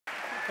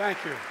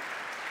Thank you.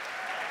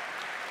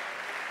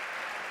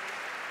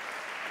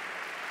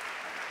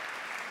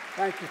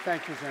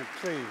 Thank you, Jen.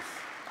 Please.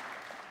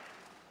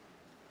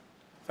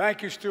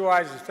 Thank you, Stu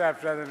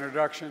Eisenstadt, for that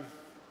introduction,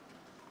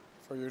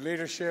 for your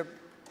leadership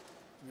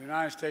in the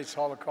United States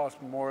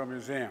Holocaust Memorial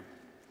Museum.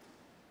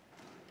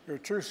 You're a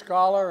true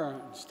scholar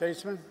and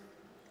statesman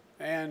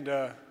and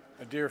a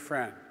dear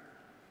friend.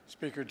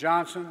 Speaker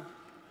Johnson,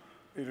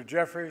 Leader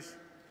Jeffries,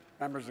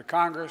 members of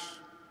Congress,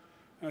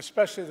 and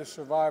especially the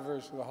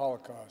survivors of the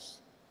Holocaust.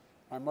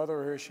 My mother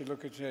were here, she'd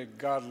look at you and say,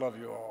 God love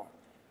you all.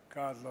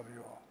 God love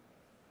you all.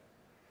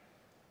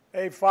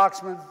 Abe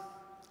Foxman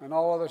and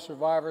all other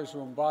survivors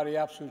who embody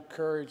absolute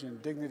courage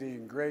and dignity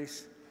and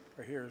grace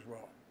are here as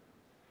well.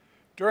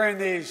 During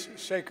these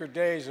sacred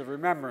days of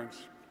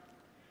remembrance,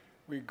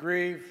 we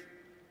grieve,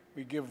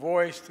 we give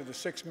voice to the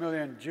 6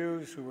 million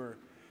Jews who were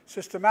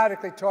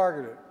systematically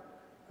targeted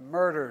and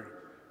murdered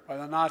by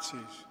the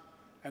Nazis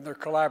and their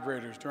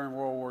collaborators during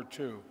World War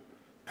II.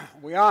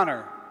 We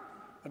honor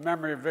the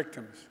memory of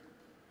victims,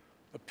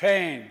 the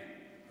pain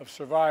of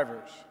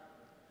survivors,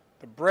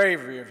 the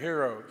bravery of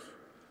heroes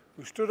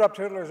who stood up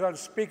to Hitler's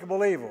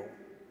unspeakable evil,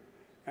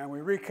 and we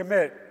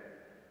recommit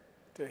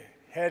to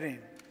heading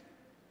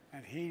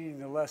and heeding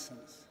the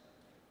lessons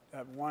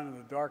that one of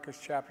the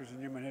darkest chapters in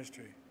human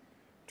history,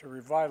 to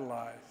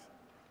revitalize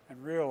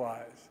and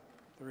realize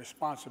the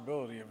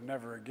responsibility of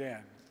never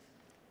again.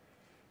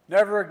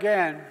 Never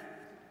again,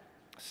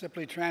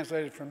 simply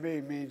translated from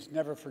me, means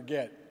never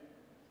forget.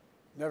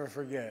 Never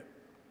forget.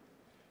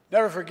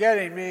 Never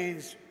forgetting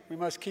means we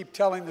must keep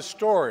telling the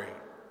story.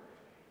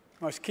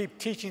 We must keep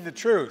teaching the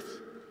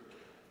truth.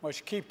 We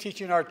must keep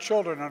teaching our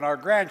children and our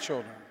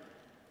grandchildren.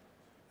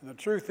 And the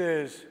truth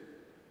is,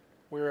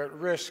 we're at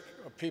risk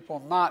of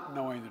people not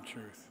knowing the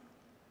truth.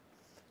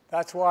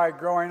 That's why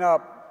growing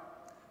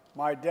up,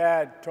 my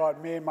dad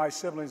taught me and my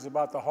siblings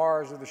about the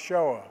horrors of the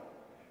Shoah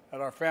at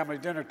our family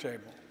dinner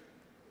table.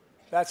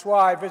 That's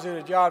why I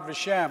visited Yad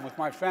Vashem with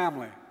my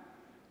family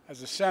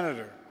as a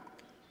senator,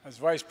 as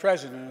vice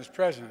president, and as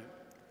president.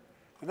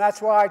 And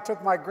that's why I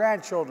took my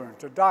grandchildren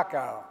to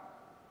Dachau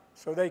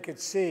so they could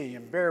see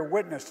and bear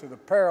witness to the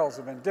perils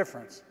of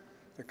indifference,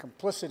 the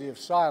complicity of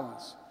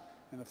silence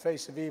in the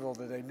face of evil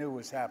that they knew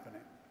was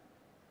happening.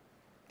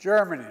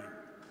 Germany,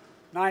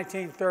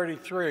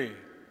 1933.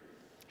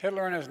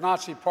 Hitler and his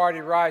Nazi party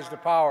rise to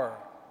power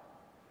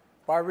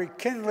by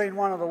rekindling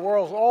one of the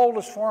world's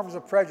oldest forms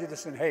of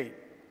prejudice and hate,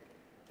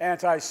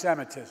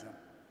 antisemitism.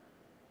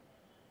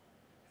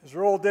 His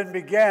rule didn't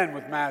begin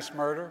with mass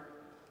murder.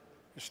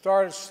 It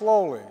started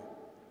slowly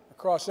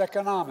across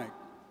economic,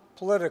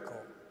 political,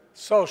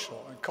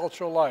 social, and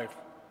cultural life.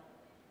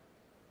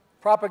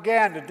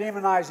 Propaganda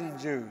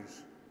demonizing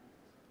Jews,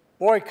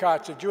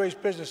 boycotts of Jewish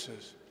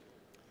businesses,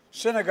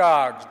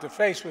 synagogues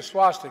defaced with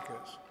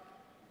swastikas,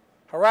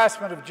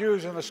 harassment of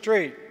Jews in the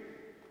street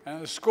and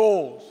in the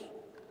schools,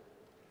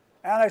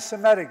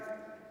 anti-Semitic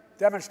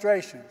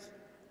demonstrations,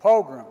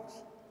 pogroms,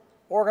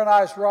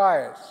 organized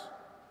riots.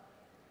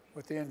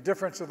 With the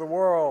indifference of the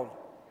world,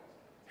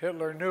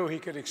 Hitler knew he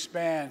could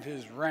expand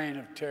his reign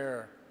of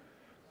terror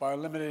by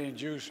eliminating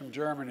Jews from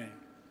Germany,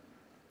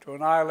 to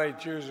annihilate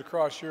Jews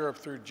across Europe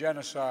through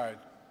genocide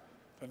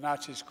the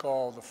Nazis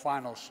called the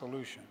final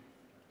solution.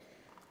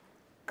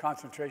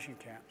 Concentration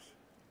camps,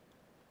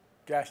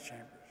 gas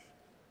chambers,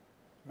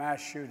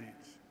 mass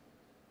shootings.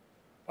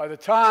 By the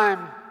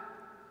time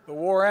the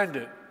war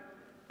ended,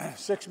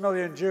 6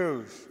 million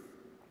Jews,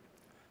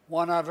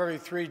 1 out of every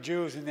 3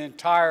 Jews in the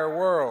entire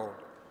world,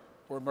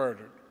 were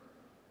murdered.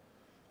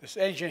 This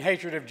ancient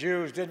hatred of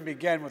Jews didn't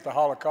begin with the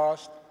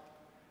Holocaust.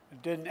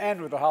 It didn't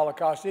end with the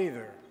Holocaust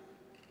either,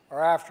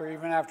 or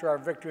even after our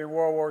victory in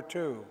World War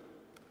II.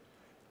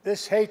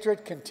 This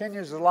hatred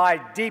continues to lie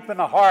deep in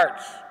the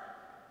hearts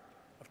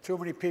of too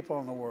many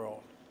people in the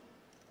world,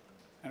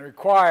 and it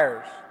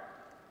requires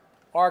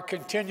our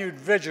continued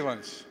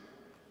vigilance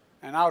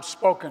and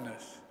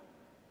outspokenness.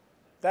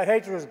 That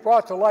hatred was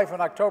brought to life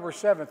on October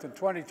 7th in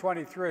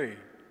 2023.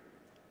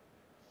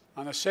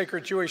 On the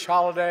sacred Jewish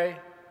holiday,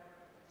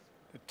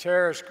 the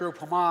terrorist group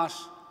Hamas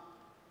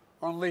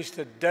unleashed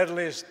the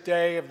deadliest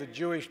day of the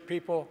Jewish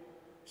people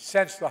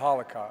since the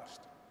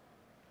Holocaust.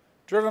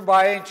 Driven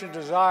by ancient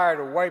desire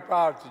to wipe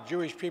out the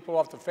Jewish people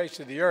off the face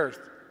of the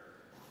earth,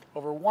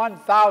 over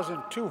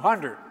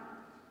 1,200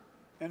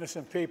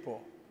 innocent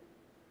people,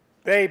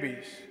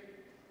 babies,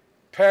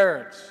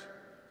 parents,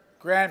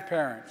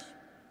 grandparents,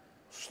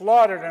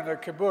 slaughtered in their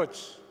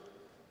kibbutz,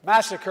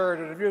 massacred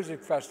at a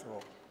music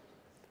festival,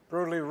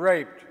 brutally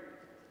raped,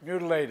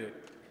 mutilated,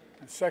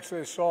 and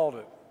sexually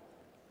assaulted.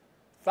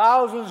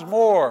 Thousands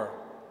more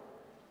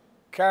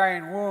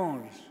carrying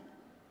wounds,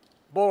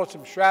 bullets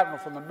and shrapnel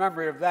from the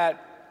memory of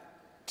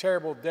that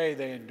terrible day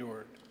they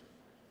endured.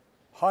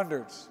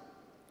 Hundreds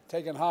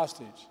taken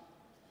hostage,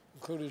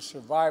 including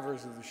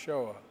survivors of the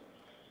Shoah.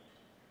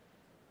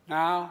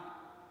 Now,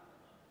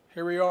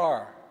 here we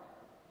are,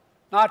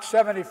 not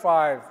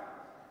 75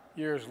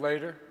 years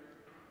later,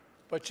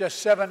 but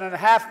just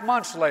 7.5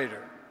 months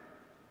later,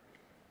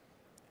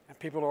 and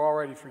people are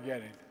already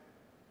forgetting.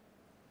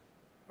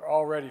 They're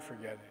already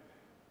forgetting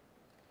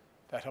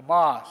that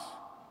Hamas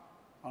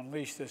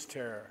unleashed this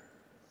terror.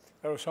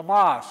 It was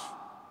Hamas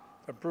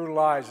that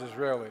brutalized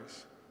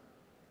Israelis.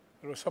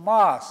 It was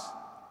Hamas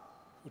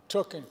who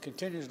took and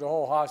continues to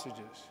hold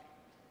hostages.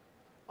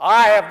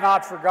 I have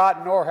not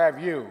forgotten, nor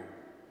have you,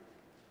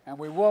 and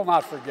we will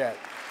not forget.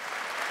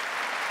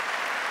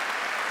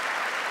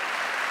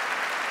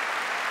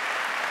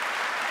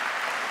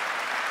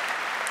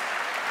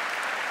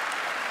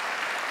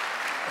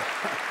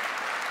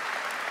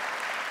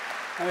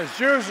 And as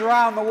Jews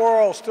around the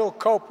world still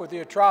cope with the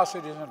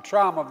atrocities and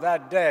trauma of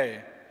that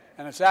day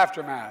and its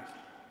aftermath,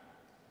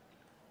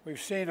 we've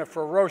seen a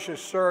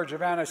ferocious surge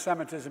of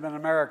anti-Semitism in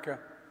America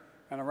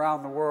and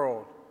around the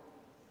world.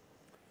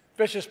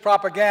 Vicious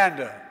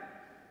propaganda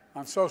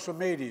on social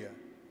media.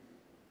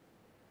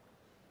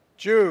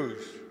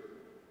 Jews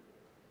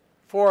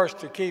forced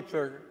to keep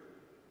their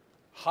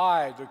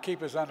hide, their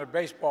keepers under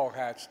baseball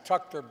hats,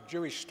 tuck their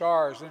Jewish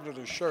stars into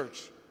their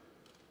shirts.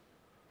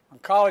 On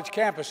college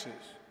campuses,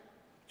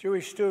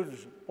 Jewish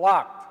students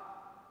blocked,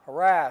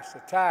 harassed,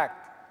 attacked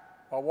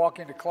while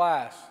walking to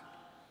class.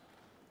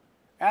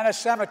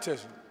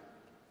 Anti-Semitism,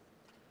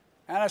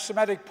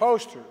 anti-Semitic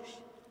posters,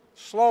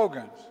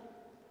 slogans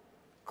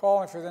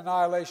calling for the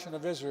annihilation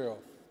of Israel,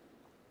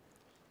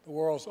 the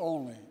world's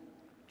only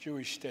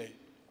Jewish state.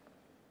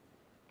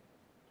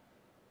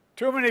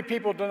 Too many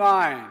people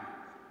denying,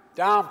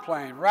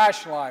 downplaying,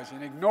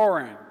 rationalizing,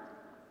 ignoring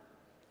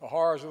the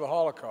horrors of the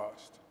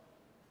Holocaust.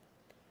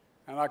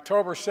 And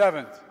October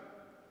 7th,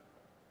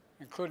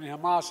 including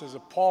Hamas's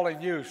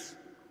appalling use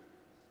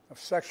of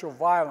sexual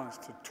violence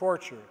to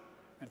torture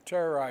and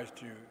terrorize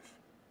Jews.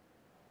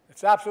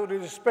 It's absolutely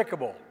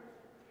despicable,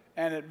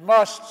 and it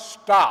must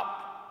stop.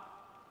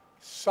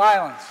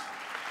 Silence.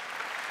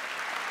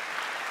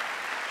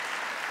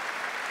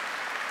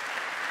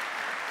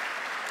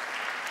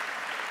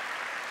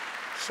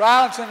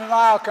 Silence and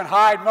denial can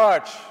hide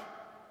much,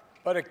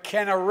 but it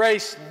can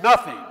erase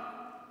nothing.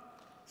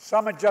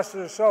 Some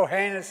injustices are so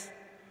heinous,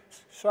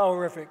 so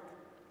horrific,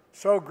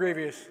 so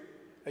grievous,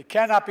 they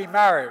cannot be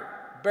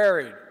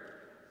buried,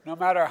 no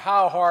matter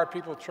how hard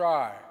people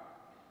try.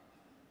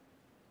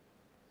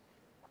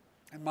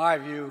 In my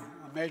view,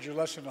 a major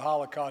lesson of the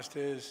Holocaust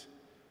is,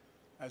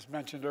 as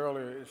mentioned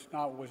earlier,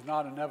 was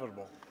not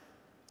inevitable.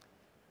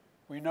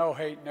 We know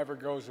hate never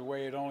goes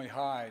away, it only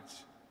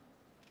hides.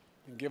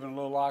 And given a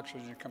little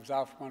oxygen, it comes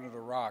out from under the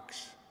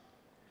rocks.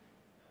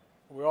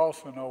 But we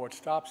also know what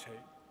stops hate.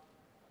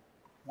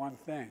 One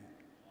thing,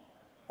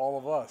 all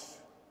of us.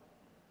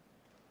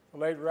 The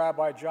late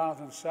Rabbi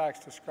Jonathan Sachs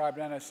described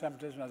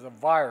anti-Semitism as a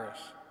virus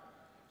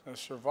that has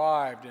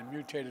survived and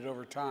mutated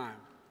over time.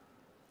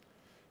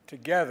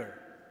 Together,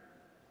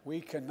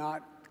 we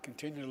cannot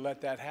continue to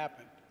let that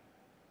happen.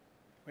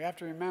 We have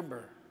to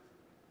remember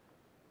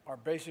our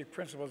basic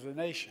principles as a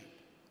nation.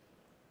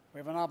 We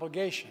have an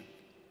obligation.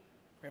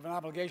 We have an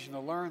obligation to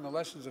learn the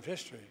lessons of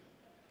history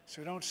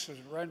so we don't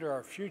surrender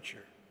our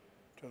future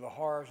to the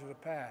horrors of the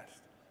past.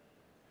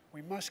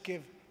 We must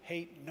give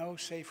hate no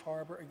safe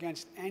harbor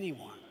against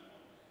anyone.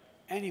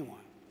 Anyone.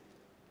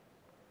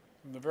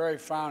 From the very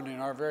founding,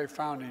 our very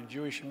founding,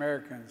 Jewish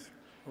Americans,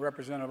 who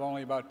represent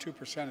only about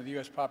 2% of the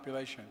U.S.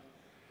 population,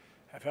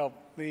 have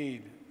helped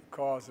lead the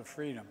cause of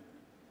freedom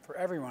for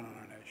everyone in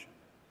our nation.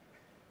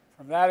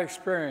 From that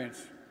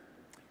experience,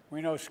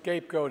 we know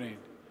scapegoating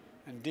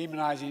and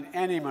demonizing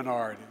any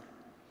minority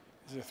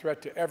is a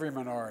threat to every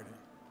minority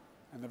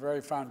and the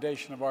very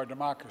foundation of our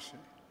democracy.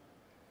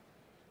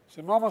 So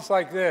in moments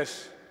like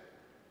this,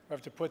 we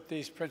have to put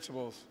these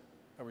principles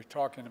that we're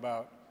talking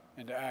about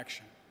into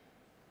action.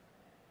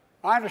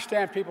 I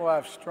understand people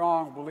have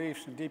strong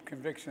beliefs and deep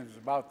convictions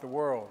about the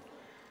world.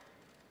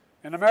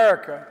 In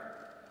America,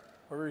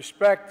 we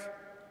respect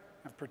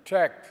and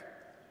protect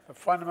the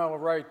fundamental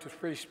right to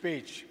free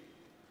speech,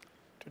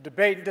 to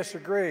debate and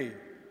disagree,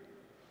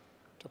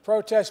 to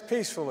protest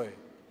peacefully,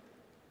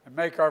 and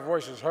make our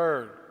voices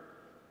heard.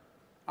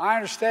 I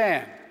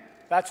understand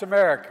that's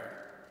America,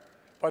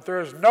 but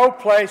there is no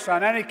place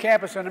on any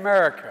campus in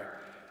America,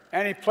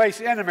 any place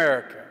in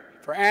America,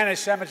 for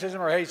anti-Semitism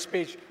or hate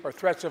speech or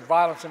threats of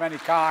violence of any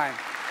kind.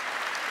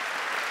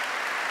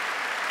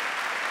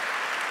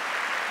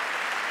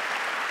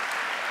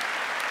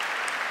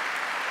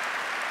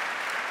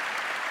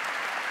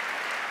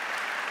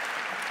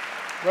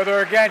 Whether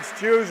against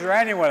Jews or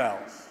anyone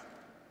else.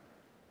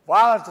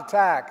 Violent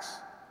attacks,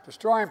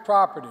 destroying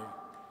property,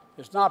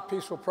 is not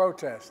peaceful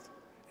protest.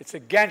 It's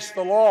against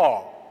the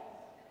law.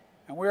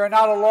 And we are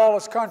not a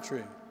lawless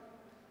country.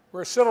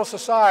 We're a civil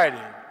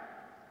society.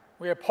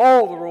 We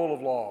uphold the rule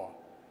of law.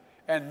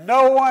 And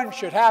no one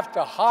should have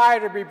to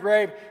hide or be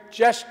brave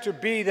just to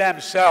be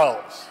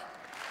themselves.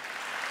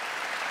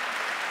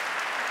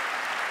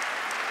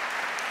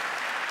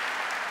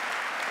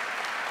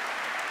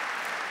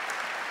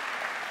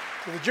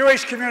 To the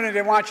Jewish community,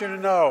 I want you to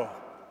know,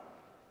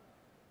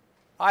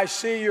 I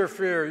see your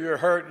fear, your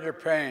hurt, and your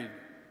pain.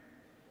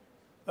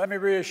 Let me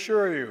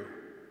reassure you,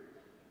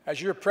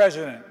 as your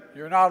president,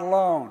 you're not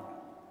alone.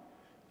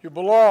 You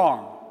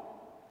belong.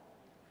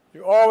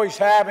 You always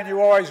have and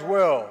you always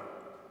will.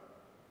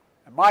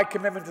 And my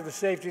commitment to the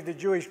safety of the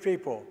Jewish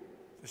people,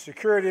 the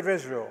security of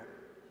Israel,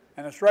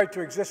 and its right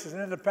to exist as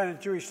an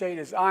independent Jewish state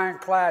is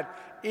ironclad,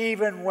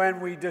 even when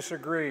we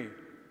disagree.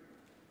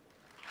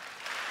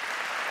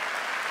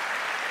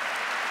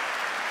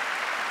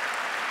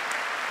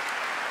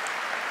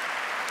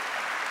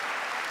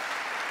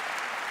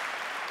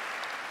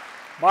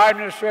 My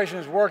administration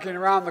is working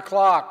around the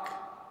clock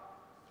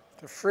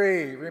to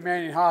free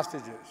remaining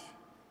hostages,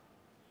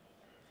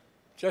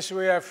 just as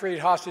we have freed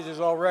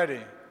hostages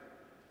already,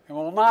 and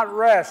will not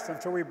rest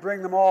until we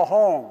bring them all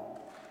home.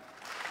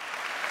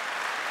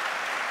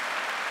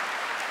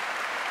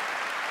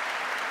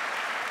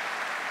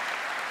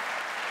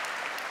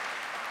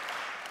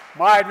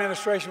 My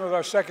administration, with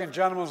our second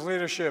gentleman's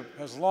leadership,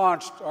 has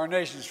launched our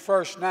nation's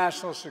first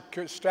national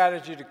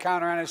strategy to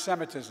counter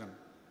antisemitism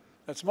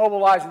that's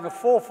mobilizing the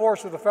full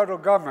force of the federal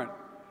government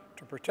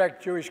to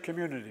protect Jewish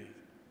communities.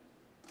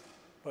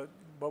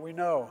 But we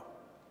know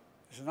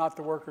this is not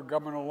the work of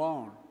government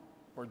alone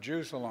or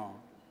Jews alone.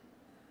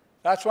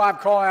 That's why I'm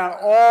calling on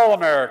all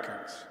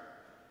Americans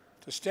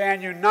to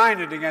stand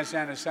united against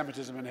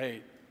antisemitism and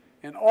hate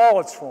in all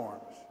its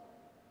forms.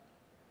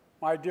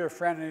 My dear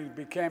friend, and he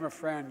became a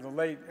friend, the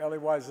late Elie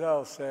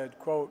Wiesel said,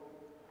 quote,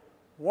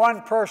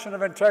 "One person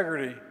of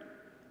integrity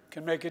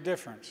can make a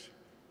difference."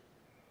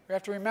 We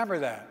have to remember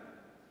that,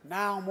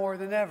 now more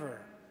than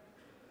ever.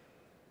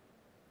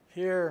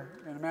 Here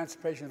in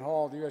Emancipation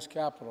Hall, the U.S.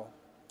 Capitol,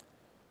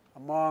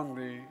 among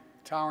the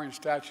towering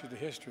statues of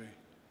history,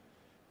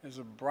 is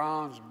a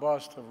bronze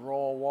bust of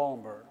Raoul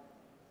Wallenberg.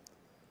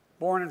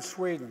 Born in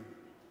Sweden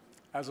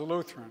as a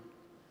Lutheran,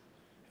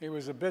 he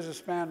was a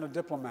businessman and a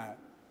diplomat.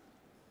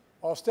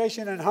 While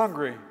stationed in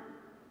Hungary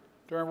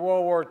during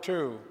World War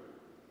II,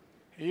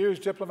 he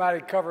used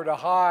diplomatic cover to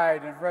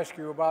hide and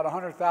rescue about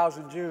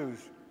 100,000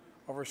 Jews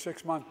over a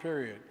 6-month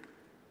period.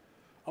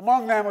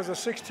 Among them was a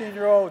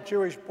 16-year-old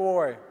Jewish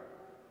boy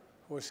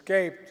who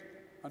escaped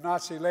a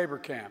Nazi labor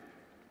camp.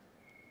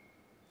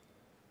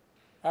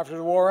 After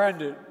the war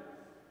ended,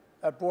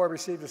 that boy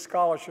received a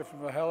scholarship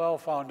from the Hillel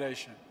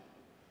Foundation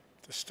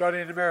to study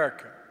in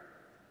America.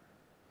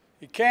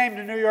 He came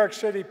to New York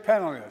City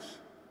penniless,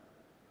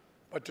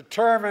 but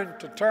determined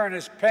to turn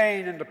his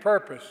pain into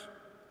purpose,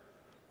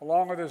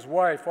 along with his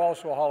wife,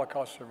 also a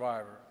Holocaust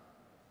survivor.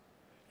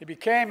 He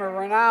became a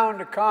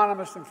renowned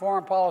economist and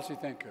foreign policy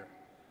thinker,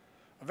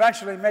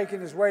 eventually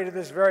making his way to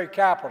this very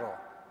Capitol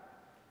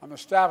on the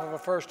staff of a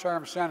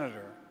first-term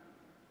senator.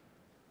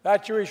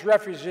 That Jewish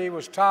refugee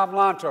was Tom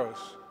Lantos,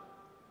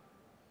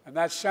 and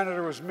that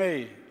senator was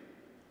me.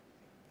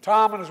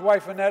 Tom and his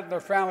wife Annette and their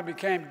family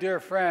became dear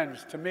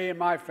friends to me and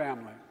my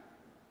family.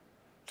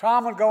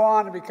 Tom would go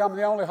on to become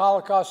the only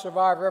Holocaust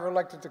survivor ever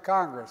elected to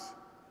Congress,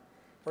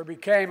 where he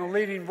became a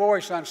leading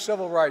voice on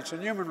civil rights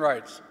and human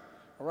rights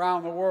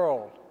around the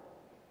world.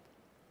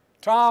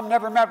 Tom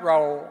never met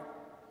Raoul,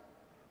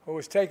 who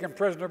was taken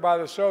prisoner by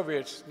the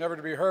Soviets, never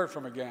to be heard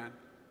from again.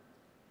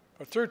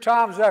 But through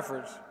Tom's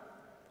efforts,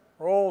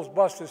 Raoul's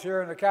bust is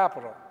here in the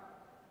Capitol.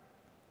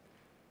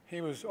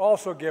 He was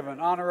also given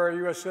honorary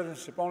U.S.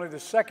 citizenship, only the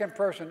second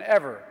person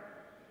ever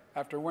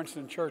after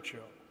Winston Churchill.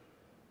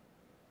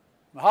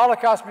 The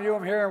Holocaust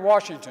Museum here in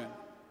Washington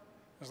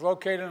is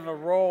located on a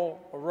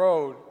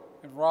road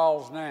in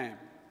Raoul's name.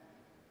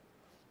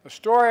 The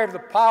story of the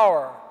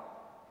power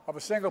of a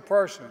single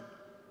person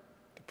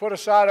to put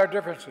aside our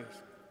differences,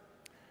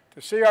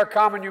 to see our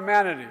common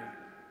humanity,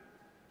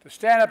 to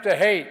stand up to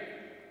hate,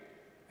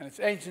 and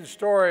its ancient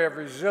story of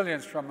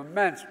resilience from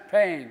immense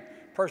pain,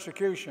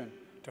 persecution,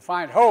 to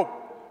find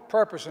hope,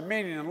 purpose, and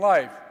meaning in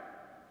life,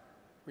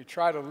 we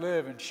try to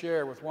live and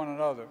share with one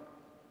another.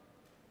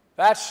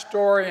 That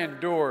story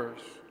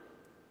endures.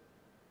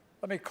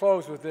 Let me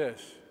close with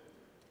this.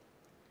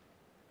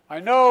 I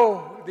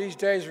know these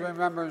days of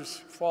remembrance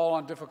fall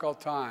on difficult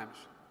times.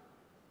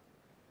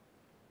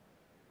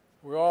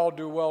 We all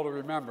do well to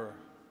remember.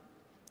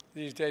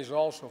 These days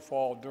also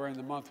fall during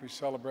the month we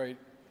celebrate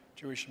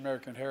Jewish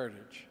American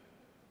heritage,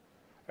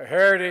 a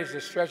heritage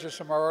that stretches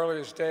from our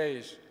earliest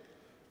days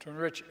to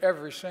enrich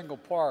every single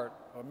part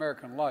of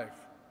American life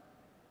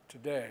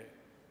today.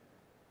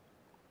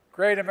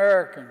 Great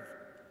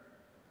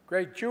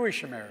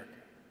Jewish American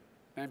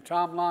named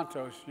Tom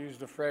Lantos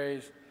used the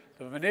phrase,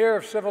 "The veneer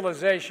of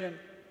civilization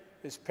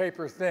is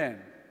paper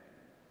thin."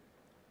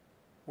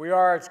 We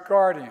are its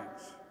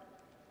guardians,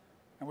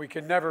 and we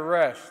can never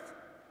rest.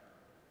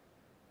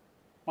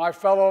 My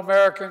fellow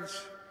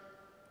Americans,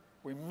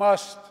 we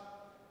must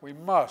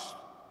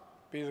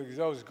be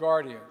those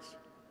guardians.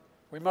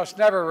 We must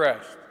never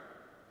rest.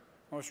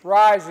 We must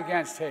rise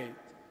against hate,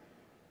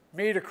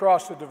 meet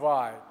across the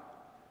divide,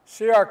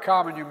 see our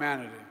common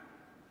humanity,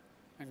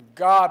 and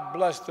God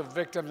bless the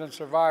victims and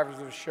survivors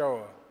of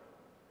Shoah.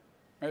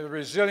 May the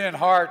resilient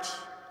hearts,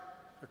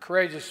 the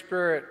courageous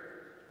spirit,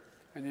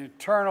 and the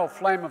eternal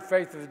flame of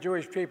faith of the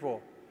Jewish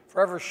people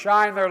forever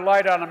shine their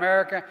light on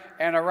America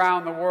and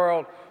around the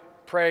world.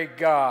 Pray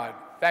God.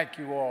 Thank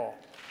you all.